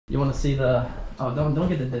You want to see the? Oh, don't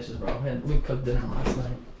get the dishes, bro. We cooked dinner last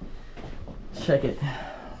night. Check it.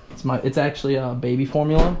 It's actually baby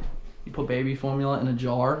formula. You put baby formula in a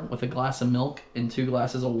jar with a glass of milk and 2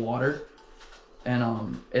 glasses of water,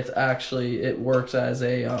 and it works as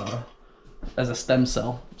a stem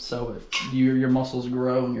cell. So your muscles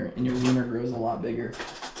grow and your wiener grows a lot bigger.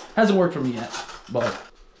 Hasn't worked for me yet, but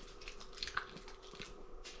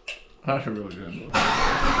that's really good.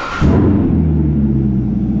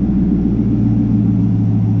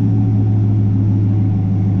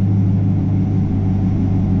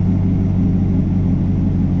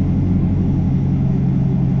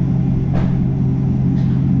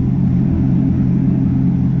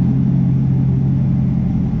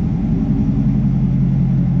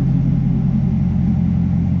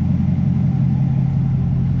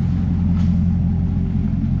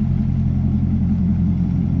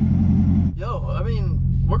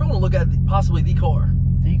 Possibly the car.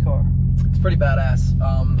 It's pretty badass.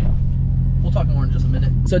 We'll talk more in just a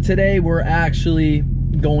minute. So today we're actually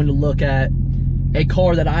going to look at a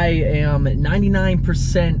car that I am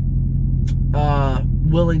 99%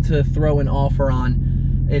 willing to throw an offer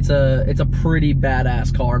on. It's a pretty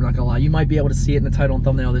badass car, I'm not gonna lie. You might be able to see it in the title and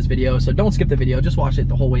thumbnail of this video, so don't skip the video, just watch it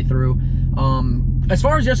the whole way through. As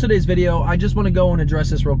far as yesterday's video, I just want to go and address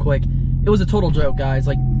this real quick. It was a total joke, guys.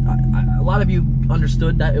 Like, a lot of you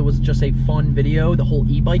understood that it was just a fun video, the whole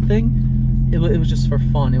e-bike thing. It was just for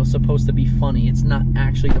fun. It was supposed to be funny. It's not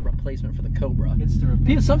actually the replacement for the Cobra. It's the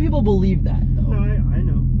replacement. Some people believe that, though. No, I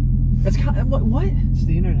know. It's kind of, what? It's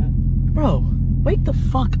the internet. Bro, wake the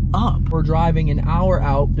fuck up. We're driving an hour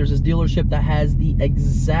out. There's this dealership that has the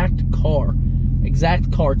exact car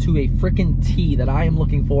to a freaking T that I am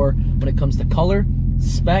looking for when it comes to color,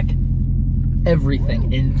 spec,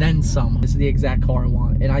 everything, and then some. This is the exact car I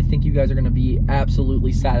want, and I think you guys are going to be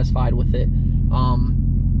absolutely satisfied with it.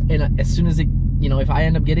 And as soon as it, if I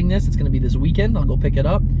end up getting this, it's going to be this weekend. I'll go pick it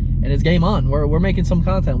up, and it's game on. We're making some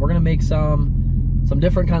content. We're going to make some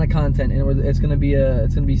different kind of content, and it's going to be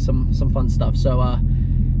some fun stuff. So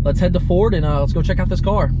let's head to Ford and let's go check out this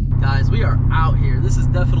car. Guys, we are out here. This is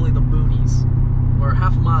definitely the boonies. We're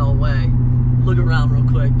half a mile away. Look around real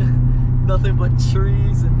quick. Nothing but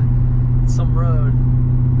trees and some road,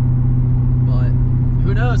 but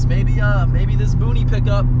who knows? Maybe this boonie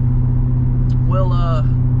pickup will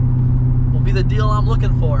be the deal I'm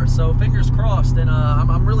looking for. So fingers crossed, and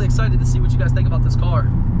I'm really excited to see what you guys think about this car.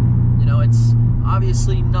 It's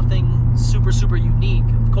obviously nothing super unique,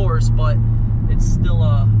 of course, but it's still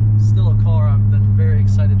a car I've been very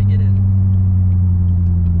excited to get in.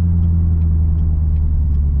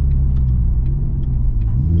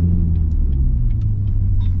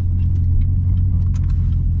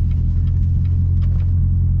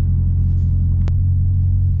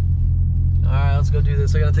 Let's go do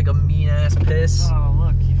this. I gotta take a mean ass piss. Oh,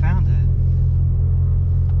 look, you found it.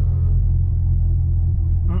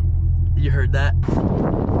 You heard that?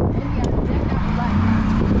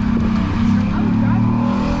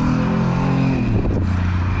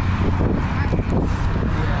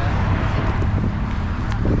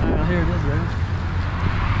 Yeah. Here it is, right?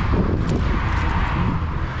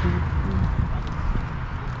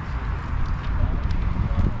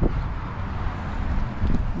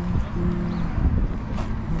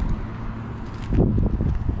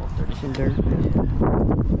 Some dirt.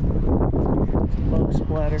 Some bug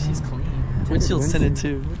splatter. She's clean. Windshield's tinted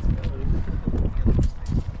too.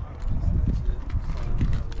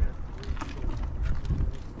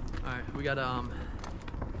 Alright, we got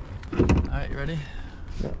alright, you ready?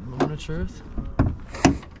 Yep. Moment of truth.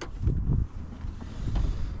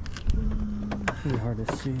 Pretty hard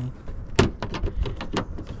to see.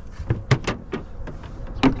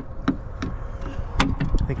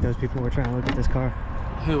 I think those people were trying to look at this car.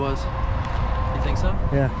 Who was? You think so?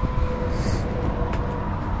 Yeah.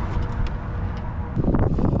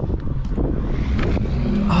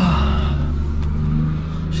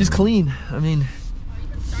 She's clean. I mean,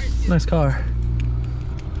 nice car.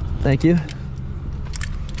 Thank you.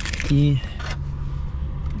 Key.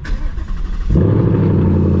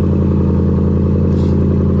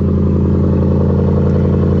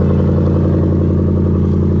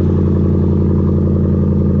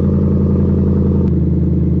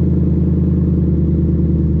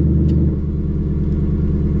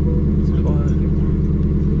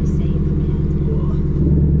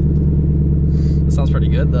 Sounds pretty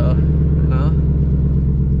good though, you know?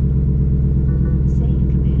 Say a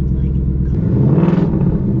command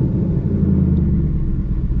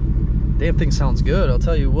like... Damn thing sounds good, I'll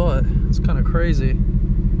tell you what. It's kind of crazy.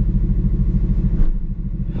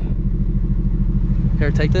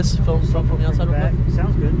 Here, take this. Film from the outside real quick.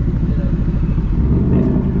 Sounds good.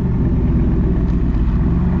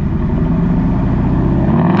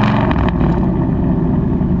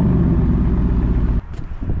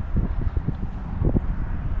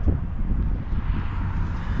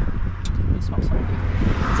 smells healthy.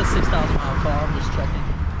 It's a 6,000 mile car. I'm just checking.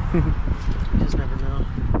 You just never know.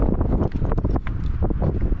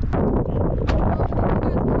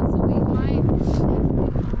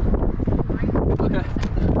 Okay.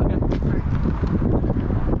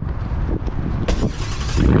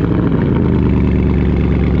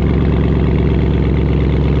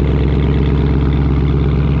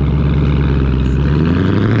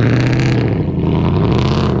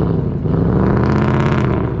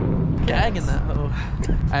 Gagging that hoe.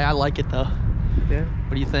 I like it though. Yeah.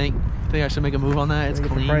 What do you think? Think I should make a move on that? It's Get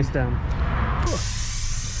clean. the price down.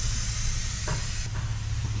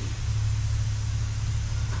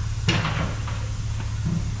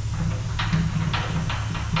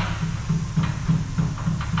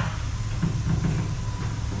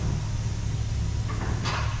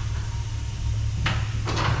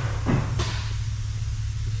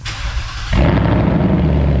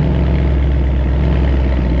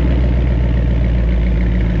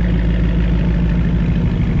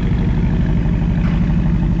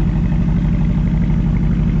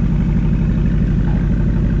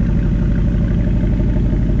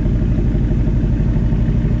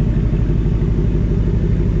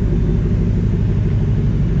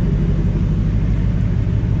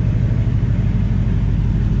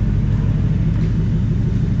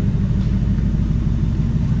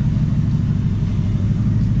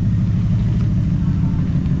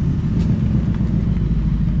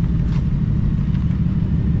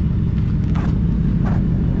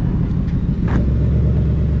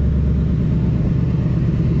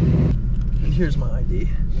 Here's my ID.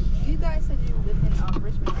 You guys said you live in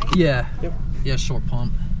Richmond, right? Yeah. Yep. Yeah, short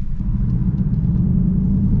pump.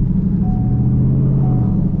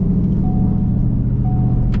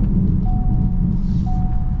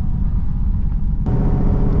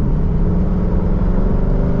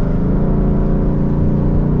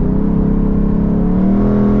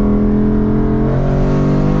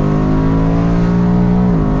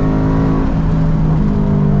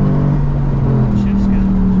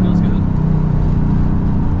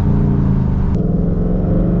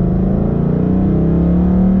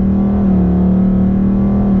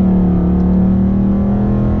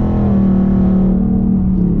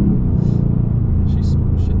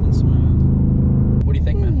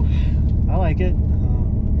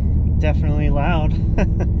 Definitely loud.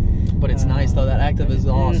 But it's nice though. That active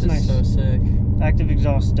exhaust is nice. so sick. Active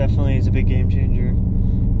exhaust definitely is a big game changer.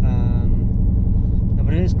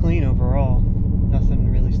 But it is clean overall.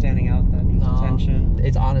 Nothing really standing out that needs attention.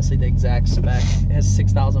 It's honestly the exact spec. It has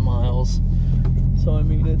 6,000 miles. So I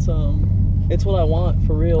mean, it's what I want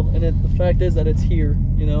for real. And the fact is that it's here,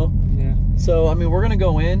 you know. Yeah. So I mean, we're gonna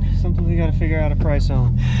go in. Something we gotta figure out a price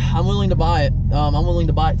on. I'm willing to buy it. I'm willing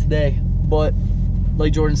to buy it today, but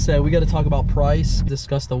like Jordan said, we got to talk about price,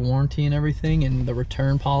 discuss the warranty and everything, and the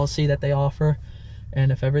return policy that they offer.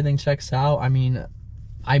 And if everything checks out, I mean,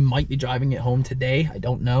 I might be driving it home today. I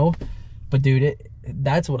don't know, but dude,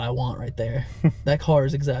 that's what I want right there. That car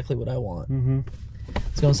is exactly what I want.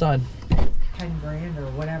 Let's go inside. 10 grand or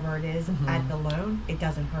whatever it is at the loan, it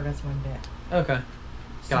doesn't hurt us one bit. Okay,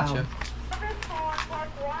 gotcha.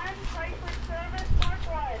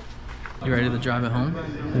 You ready to drive it home?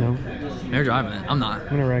 No. You're driving it. I'm not. I'm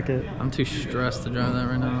gonna wreck it. I'm too stressed to drive that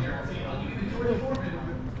right now.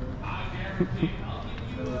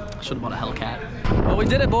 I should have bought a Hellcat. Well, we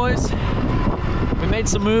did it, boys. We made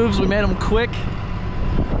some moves. We made them quick.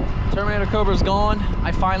 Terminator Cobra's gone.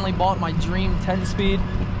 I finally bought my dream 10-speed.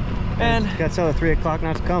 And you gotta tell her 3 o'clock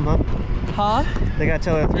not to come, huh? Huh? They gotta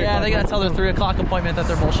tell her 3 o'clock. Yeah, they gotta tell their 3 o'clock appointment that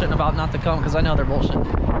they're bullshitting about not to come, because I know they're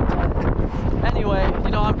bullshitting. Anyway,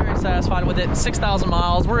 you know, I'm very satisfied with it. 6,000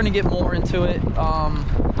 miles. We're gonna get more into it,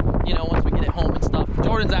 you know, once we get it home and stuff.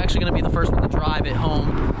 Jordan's actually gonna be the first one to drive it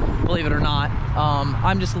home, believe it or not.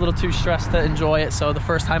 I'm just a little too stressed to enjoy it, so the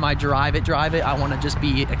first time I drive it, I wanna just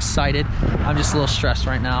be excited. I'm just a little stressed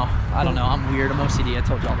right now. I don't know, I'm weird, I'm OCD, I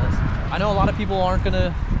told y'all this. I know a lot of people aren't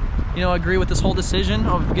gonna, you know, agree with this whole decision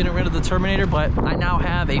of getting rid of the Terminator, but I now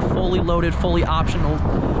have a fully loaded, fully optional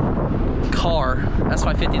car,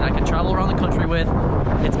 S550, that I can travel around the country with.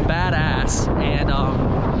 It's badass, and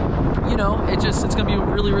you know, it's gonna be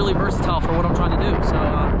really, really versatile for what I'm trying to do. So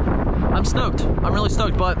I'm stoked. I'm really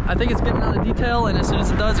stoked, but I think it's getting out of detail, and as soon as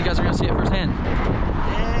it does, you guys are gonna see it firsthand.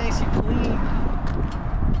 Dang, she clean.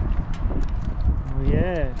 Oh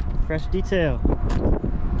yeah, fresh detail.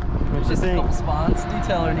 What you Just think? a couple spots.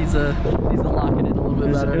 Detailer needs to lock it in a little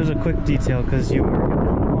bit better. It was a quick detail because you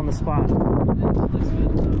were on the spot.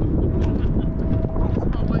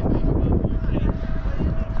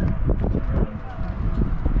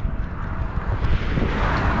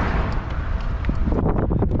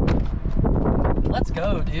 Let's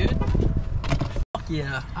go, dude. Fuck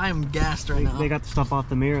yeah. I am gassed right now. They got the stuff off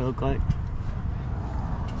the mirror, it looked like.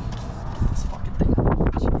 This fucking thing.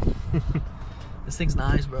 This thing's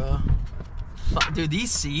nice, bro. Fuck, dude,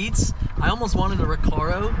 these seats, I almost wanted a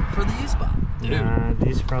Recaro for these, but dude. Yeah,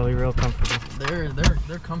 these are probably real comfortable.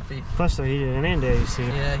 They're comfy. Plus they're heated and AC.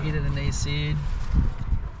 Yeah, heated and AC.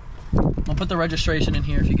 I'll put the registration in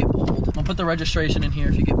here if you get pulled. I'll put the registration in here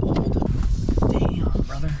if you get pulled. Damn,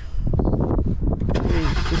 brother. Hey,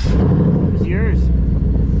 this is yours.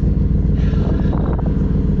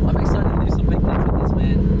 I'm excited to do some big things with this,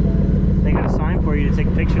 man. They got a sign for you to take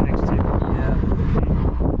a picture next to. Yeah.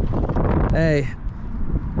 Hey,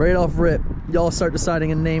 right off rip, y'all start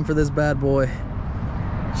deciding a name for this bad boy.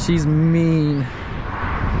 She's mean.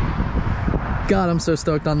 God, I'm so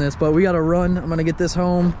stoked on this, but we gotta run. I'm gonna get this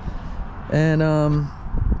home, and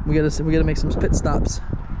we gotta make some pit stops.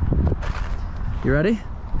 You ready?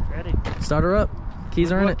 Ready. Start her up.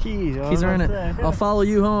 Keys are in it. Keys? Keys are in it. I'll follow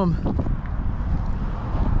you home.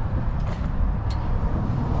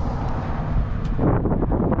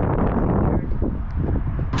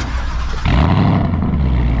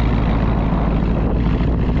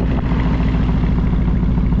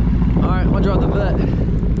 All right, I'm gonna draw the vet.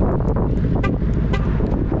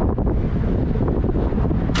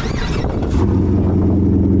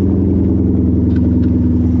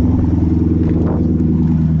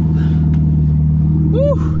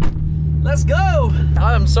 Let's go!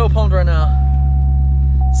 I am so pumped right now.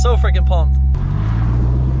 So freaking pumped.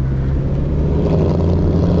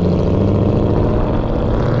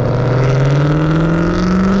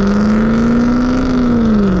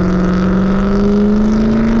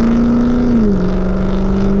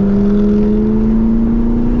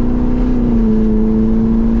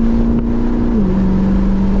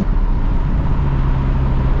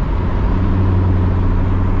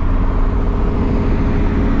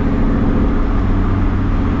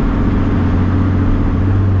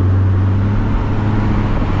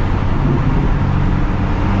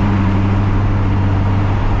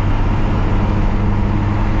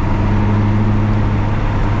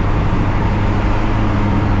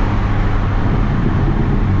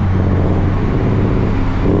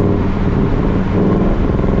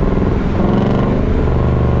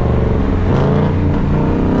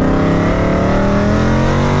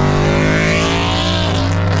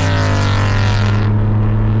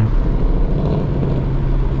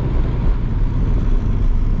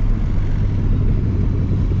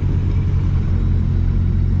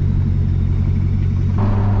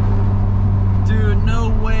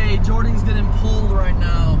 Jordan's getting pulled right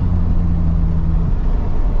now.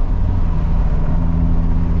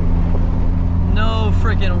 No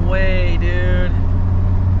freaking way, dude.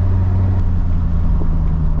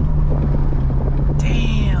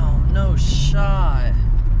 Damn, no shot.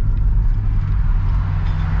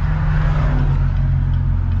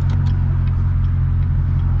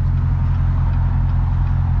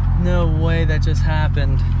 No way that just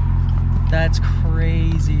happened. That's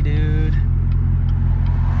crazy, dude.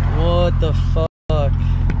 What the fuck?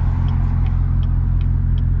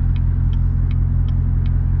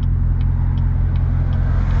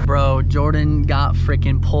 Bro, Jordan got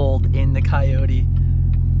freaking pulled in the Coyote.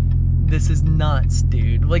 This is nuts,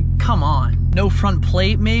 dude. Like, come on. No front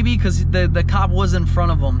plate, maybe? Because the cop was in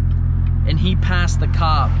front of him. And he passed the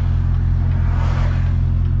cop.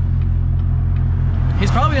 He's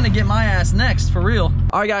probably gonna get my ass next, for real.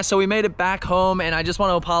 All right, guys, so we made it back home, and I just want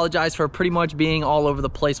to apologize for pretty much being all over the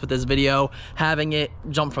place with this video, having it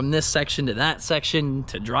jump from this section to that section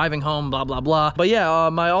to driving home, blah, blah, blah. But yeah,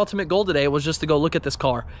 my ultimate goal today was just to go look at this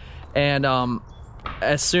car. And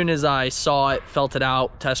as soon as I saw it, felt it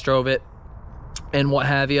out, test drove it, and what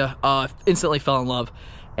have you, instantly fell in love.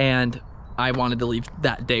 And I wanted to leave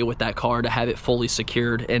that day with that car to have it fully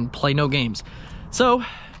secured and play no games. So,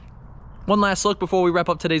 one last look before we wrap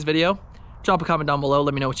up today's video. Drop a comment down below,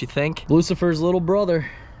 let me know what you think. Lucifer's little brother.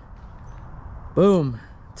 Boom.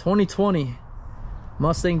 2020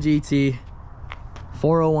 Mustang GT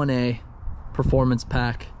 401A Performance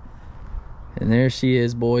Pack. And there she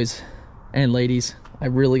is, boys and ladies. I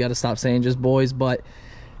really got to stop saying just boys, but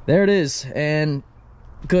there it is. And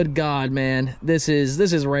good God, man, this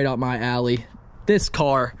is right up my alley. This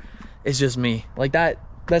car is just me. Like that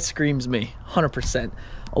screams me 100%.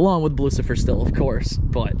 Along with Lucifer still, of course,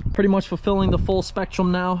 but pretty much fulfilling the full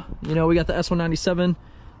spectrum now. You know, we got the S197,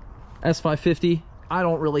 S550. I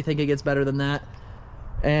don't really think it gets better than that.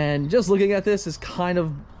 And just looking at this is kind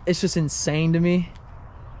of, it's just insane to me.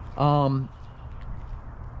 You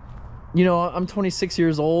know, I'm 26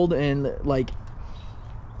 years old, and like,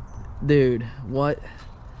 dude, what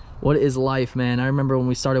What is life, man? I remember when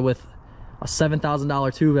we started with a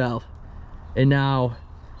 $7,000 two valve, and now,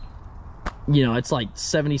 you know, it's like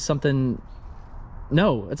 70 something.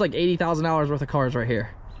 No, it's like $80,000 worth of cars right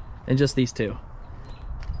here, and just these two.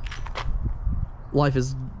 Life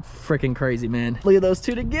is freaking crazy, man. Look at those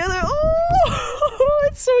two together. Oh,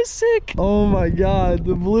 it's so sick. Oh my God,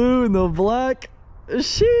 the blue and the black.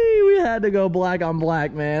 We had to go black on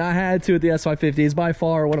black, man. I had to at the S550. It's by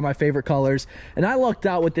far one of my favorite colors, and I lucked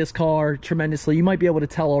out with this car tremendously. You might be able to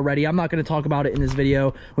tell already. I'm not going to talk about it in this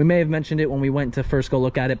video. We may have mentioned it when we went to first go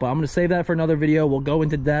look at it, but I'm going to save that for another video. We'll go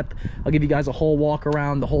into depth. I'll give you guys a whole walk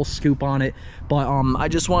around, the whole scoop on it. But I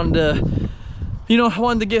just wanted to, you know, I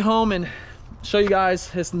wanted to get home and show you guys.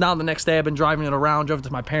 It's now the next day. I've been driving it around, drove it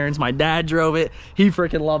to my parents. My dad drove it. He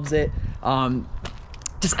freaking loves it.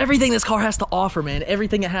 Just everything this car has to offer, man.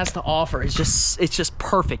 Everything it has to offer is it's just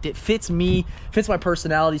perfect. It fits me, fits my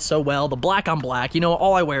personality so well. The black on black, you know,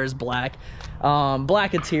 all I wear is black.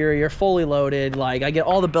 Black interior, fully loaded. Like, I get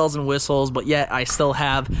all the bells and whistles, but yet I still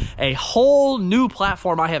have a whole new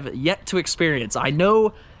platform I have yet to experience. I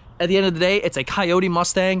know at the end of the day, it's a Coyote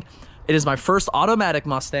Mustang. It is my first automatic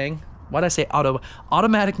Mustang. Why'd I say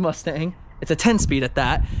automatic Mustang? It's a 10-speed at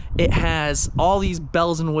that. It has all these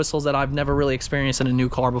bells and whistles that I've never really experienced in a new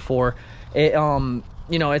car before. It,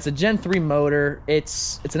 you know, it's a Gen 3 motor.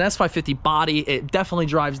 It's an S550 body. It definitely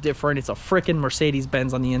drives different. It's a freaking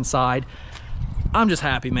Mercedes-Benz on the inside. I'm just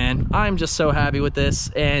happy, man. I'm just so happy with this.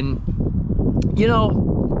 And, you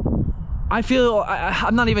know, I feel,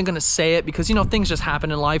 I'm not even gonna say it because, you know, things just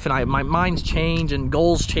happen in life, and my minds change and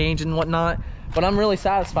goals change and whatnot. But I'm really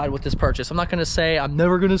satisfied with this purchase. I'm not gonna say I'm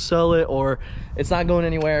never gonna sell it or it's not going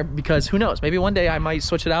anywhere, because who knows? Maybe one day I might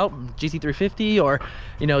switch it out, GT350 or,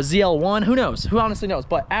 you know, ZL1, who knows? Who honestly knows?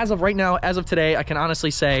 But as of right now, as of today, I can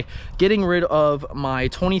honestly say getting rid of my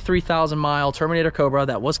 23,000 mile Terminator Cobra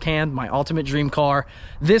that was canned, my ultimate dream car.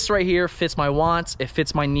 This right here fits my wants, it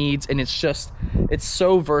fits my needs, and it's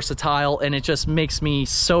so versatile, and it just makes me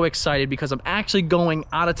so excited because I'm actually going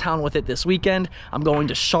out of town with it this weekend. I'm going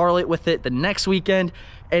to Charlotte with it the next weekend,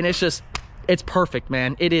 and it's perfect,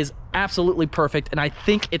 man. It is absolutely perfect, and I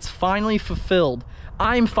think it's finally fulfilled.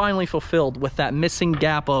 I'm finally fulfilled with that missing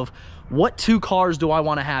gap of what two cars do I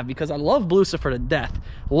want to have, because I love Lucifer to death.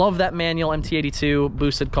 Love that manual MT82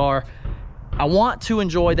 boosted car. I want to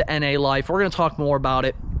enjoy the NA life. We're going to talk more about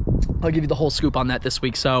it. I'll give you the whole scoop on that this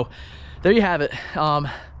week. So there you have it. The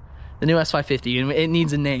new S550. It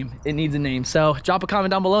needs a name. It needs a name. So drop a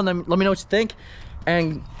comment down below and then let me know what you think.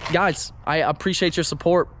 And guys, I appreciate your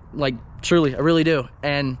support. Like, truly, I really do.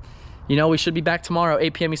 And, you know, we should be back tomorrow,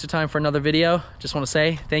 8 p.m. Eastern time for another video. Just want to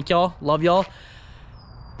say thank y'all. Love y'all.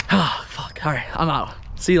 Oh, fuck. All right, I'm out.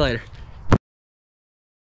 See you later.